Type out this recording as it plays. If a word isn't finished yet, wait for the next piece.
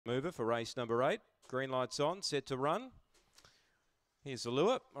Mover for race number 8. Green lights on, set to run. Here's the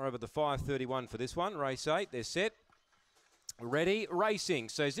lure. We're over the 5:31 for this one. Race 8, they're set. Ready, racing.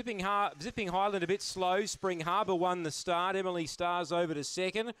 So Zipping Highland a bit slow. Spring Harbour won the start. Emily Star's over to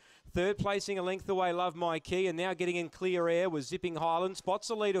second. Third placing a length away, Love My Key. And now getting in clear air was Zipping Highland. Spots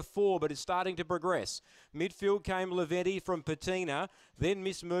a lead of 4, but it's starting to progress. Midfield came Leventi from Patina. Then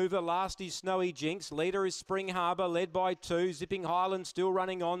Miss Mover. Last is Snowy Jinx. Leader is Spring Harbour, led by 2. Zipping Highland still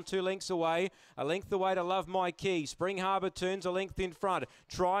running on, 2 lengths away. A length away to Love My Key. Spring Harbour turns a length in front.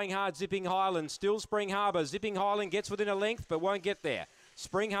 Trying hard, Zipping Highland. Still Spring Harbour. Zipping Highland gets within a length, but won't get there.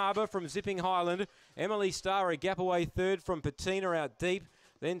 Spring Harbour from Zipping Highland. Emily Starr a gap away third from Patina out deep.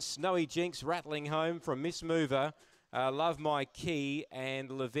 Then Snowy Jinx rattling home from Miss Mover. Love My Key and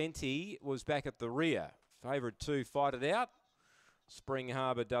Leventi was back at the rear. Favourite 2 fight it out. Spring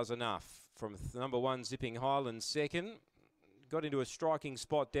Harbour does enough. From number 1 Zipping Highland second. Got into a striking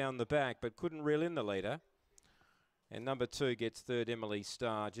spot down the back but couldn't reel in the leader. And number 2 gets third Emily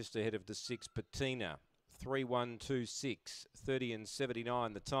Starr just ahead of the 6 Patina. 3-1-2-6, 30 and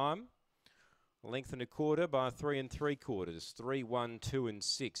 79 the time. Length and a quarter by 3 3/4.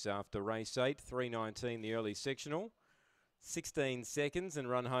 3-1-2-6 after race 8. 3:19 the early sectional. 16 seconds and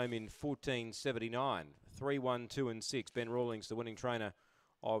run home in 14:79. 3-1-2-6. Ben Rawlings, the winning trainer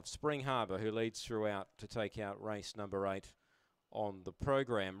of Spring Harbour, who leads throughout to take out race number 8 on the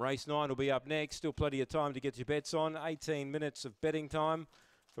program. Race 9 will be up next. Still plenty of time to get your bets on. 18 minutes of betting time.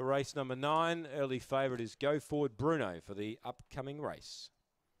 For race number 9, early favourite is Go Forward Bruno for the upcoming race.